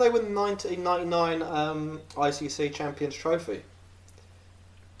world. Didn't they win the 1999 ICC Champions Trophy?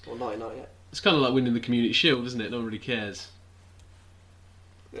 Or 99, yeah. It's kind of like winning the Community Shield, isn't it? No one really cares.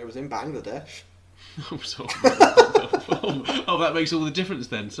 It was in Bangladesh. Oh, that makes all the difference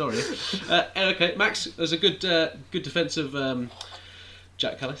then. Sorry. Okay, Max, there's a good defence of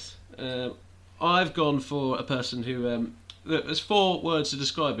Jack Callis. I've gone for a person who... there's 4 words to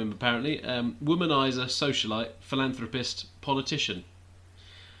describe him, apparently. Womanizer, socialite, philanthropist, politician.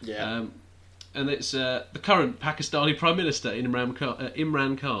 And it's the current Pakistani Prime Minister,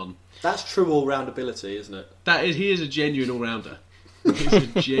 Imran Khan. That's true all-roundability, isn't it? He is a genuine all-rounder. He's a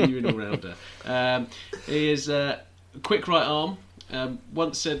genuine all-rounder. He is a quick right arm.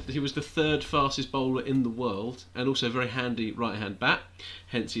 Once said that he was the 3rd fastest bowler in the world, and also a very handy right-hand bat.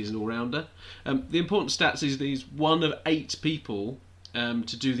 Hence, he's an all-rounder. The important stats is that he's one of 8 people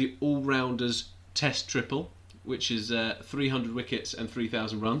to do the all-rounders Test triple, which is 300 wickets and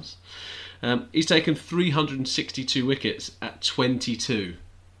 3,000 runs. He's taken 362 wickets at 22,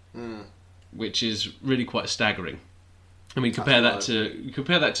 which is really quite staggering. I mean, compare that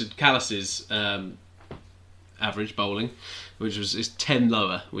to Callis's average bowling, which is 10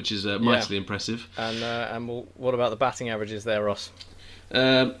 lower, which is mightily impressive. And what about the batting averages there, Ross?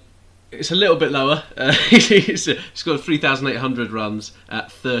 It's a little bit lower. He's got 3,800 runs at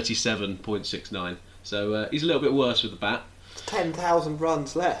 37.69. So he's a little bit worse with the bat. It's 10,000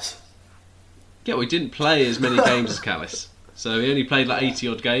 runs less. Yeah, well, he didn't play as many games as Callis. So he only played like 80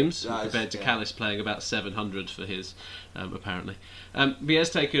 odd games compared to Callis playing about 700 for his, apparently. He has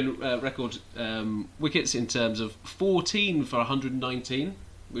taken record wickets in terms of 14 for 119,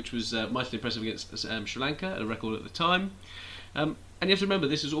 which was mightily impressive against Sri Lanka, a record at the time. And you have to remember,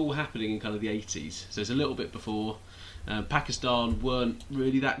 this is all happening in kind of the 80s, so it's a little bit before. Pakistan weren't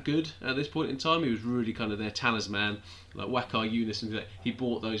really that good at this point in time. He was really kind of their talisman, like Waqar Younis, and he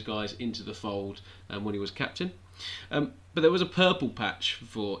brought those guys into the fold when he was captain. But there was a purple patch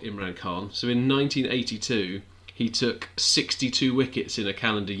for Imran Khan. So in 1982, he took 62 wickets in a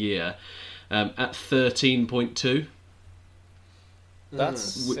calendar year at 13.2.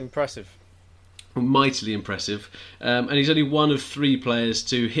 That's impressive. Mightily impressive. And he's only one of 3 players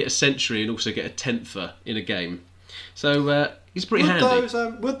to hit a century and also get a tenfer in a game. So he's pretty handy.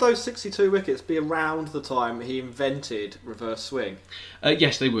 Would those 62 wickets be around the time he invented reverse swing?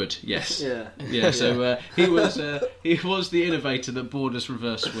 Yes, they would. Yes. Yeah. So he was the innovator that brought us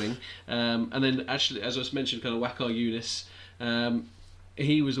reverse swing, and then actually, as I was mentioned, kind of Waqar Younis.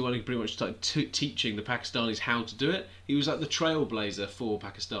 He was the one who pretty much started teaching the Pakistanis how to do it. He was like the trailblazer for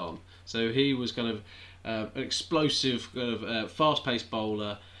Pakistan. So he was kind of an explosive, kind of fast-paced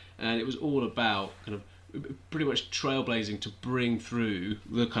bowler, and it was all about kind of pretty much trailblazing to bring through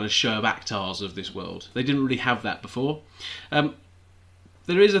the kind of Shoaib Akhtars of this world. They didn't really have that before.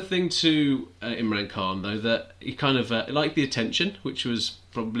 There is a thing to Imran Khan, though, that he kind of liked the attention, which was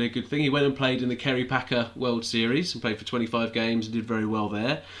probably a good thing. He went and played in the Kerry Packer World Series and played for 25 games and did very well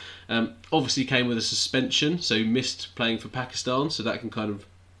there. Obviously came with a suspension, so he missed playing for Pakistan, so that can kind of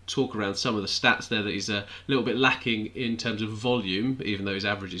talk around some of the stats there, that he's a little bit lacking in terms of volume, even though his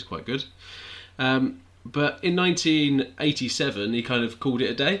average is quite good. But in 1987, he kind of called it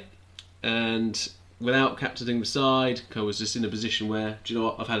a day, and without captaining the side, I was just in a position where, do you know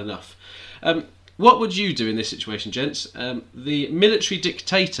what, I've had enough. What would you do in this situation, gents? The military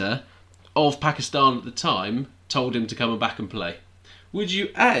dictator of Pakistan at the time told him to come back and play. would you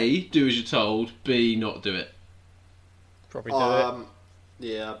A, do as you're told, B, not do it? Probably do it.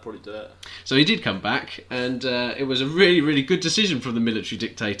 Yeah, I'd probably do it. So he did come back, and it was a really, really good decision from the military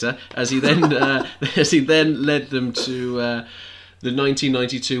dictator, as he then led them to the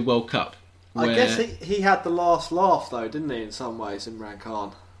 1992 World Cup. I guess he had the last laugh, though, didn't he? In some ways, Imran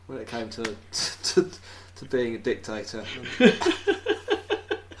Khan, when it came to being a dictator, or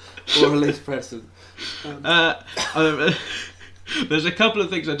at least president. There's a couple of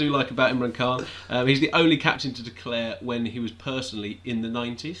things I do like about Imran Khan. He's the only captain to declare when he was personally in the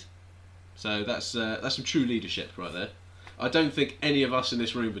 90s. So that's some true leadership right there. I don't think any of us in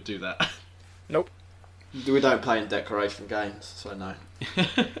this room would do that. Nope. We don't play in declaration games, so no.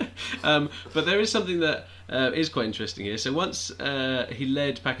 But there is something that is quite interesting here. So once he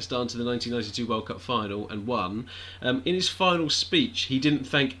led Pakistan to the 1992 World Cup final and won, in his final speech he didn't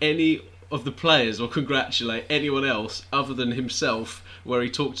thank any of the players or congratulate anyone else other than himself, where he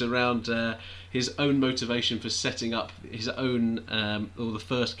talked around his own motivation for setting up his own or the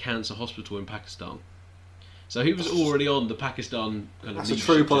first cancer hospital in Pakistan. So he was already on the Pakistan kind of. That's a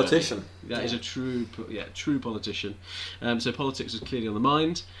true politician. That is a true politician. So politics was clearly on the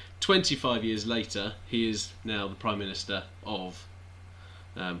mind. 25 years later, he is now the Prime Minister of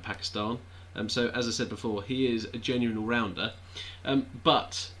Pakistan. So as I said before, he is a genuine all-rounder.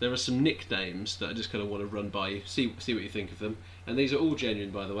 But there are some nicknames that I just kind of want to run by you, see what you think of them. And these are all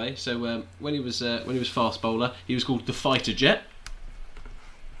genuine, by the way. So when he was fast bowler, he was called the Fighter Jet,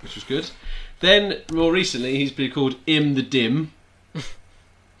 which was good. Then more recently, he's been called Im the Dim.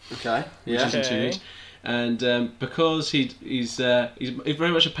 Okay, yeah. Which isn't too good. And because he's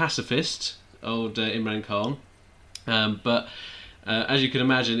very much a pacifist, old Imran Khan. But as you can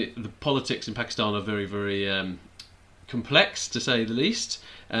imagine, the politics in Pakistan are very, very complex, to say the least.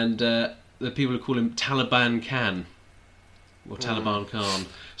 And the people who call him Taliban Khan, or Taliban Khan.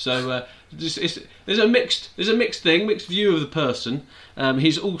 So there's a mixed view of the person.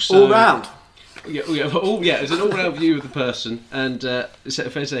 He's also all round. It's an all-round view of the person, and it's fair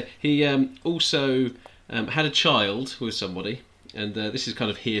to say he also had a child with somebody, and this is kind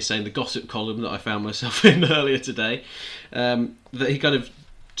of hearsay in the gossip column that I found myself in earlier today, that he kind of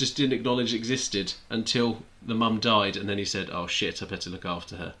just didn't acknowledge existed until the mum died, and then he said, "Oh shit, I better look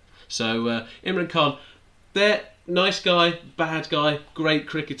after her." So Imran Khan, they're nice guy, bad guy, great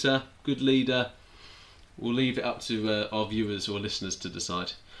cricketer, good leader. We'll leave it up to our viewers or listeners to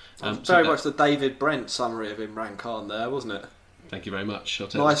decide. Very much the David Brent summary of Imran Khan there, wasn't it? Thank you very much.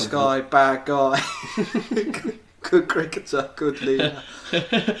 Nice guy, bad guy, good cricketer, good leader.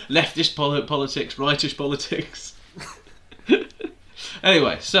 Leftist politics, rightish politics.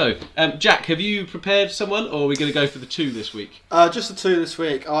 Anyway, so Jack, have you prepared someone, or are we going to go for the two this week? Just the two this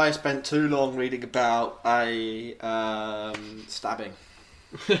week. I spent too long reading about a stabbing.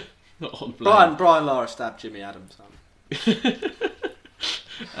 Not on blame. Brian Lara stabbed Jimmy Adams.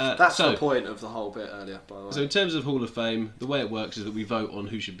 That's the point of the whole bit earlier, by the way. So in terms of Hall of Fame, the way it works is that we vote on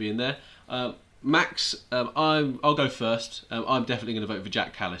who should be in there. Max, I'll go first. I'm definitely going to vote for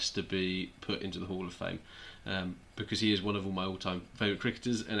Jack Callis to be put into the Hall of Fame, because he is one of all my all-time favourite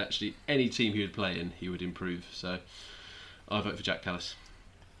cricketers, and actually any team he would play in, he would improve. So I vote for Jack Callis.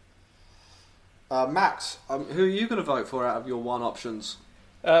 Max, who are you going to vote for out of your one options?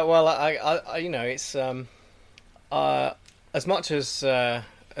 Well, I it's as much as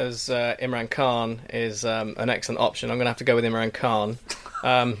Imran Khan is an excellent option, I'm going to have to go with Imran Khan,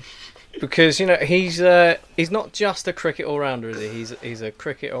 because he's not just a cricket all-rounder, is he? He's a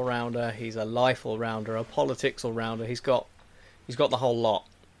cricket all-rounder, he's a life all-rounder, a politics all-rounder. He's got the whole lot.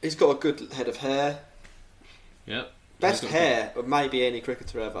 He's got a good head of hair. Yep. Best hair of maybe any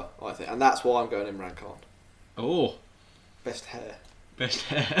cricketer ever, I think, and that's why I'm going Imran Khan. Oh, best hair. Best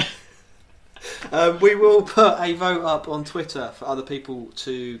hair. We will put a vote up on Twitter for other people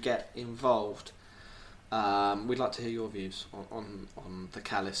to get involved. We'd like to hear your views on the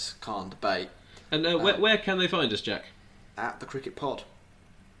Callis Khan debate. And where can they find us, Jack? At the Cricket Pod.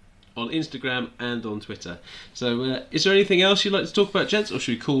 On Instagram and on Twitter. So is there anything else you'd like to talk about, gents, or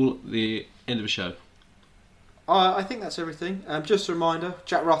should we call the end of the show? I think that's everything. Just a reminder,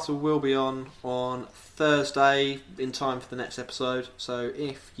 Jack Russell will be on Thursday in time for the next episode. So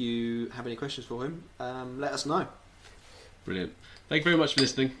if you have any questions for him, let us know. Brilliant. Thank you very much for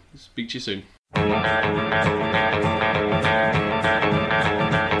listening. Speak to you soon. The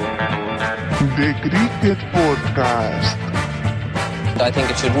Cricket Podcast. I think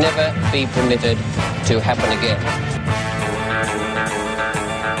it should never be permitted to happen again.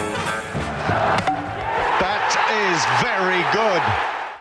 That is very good.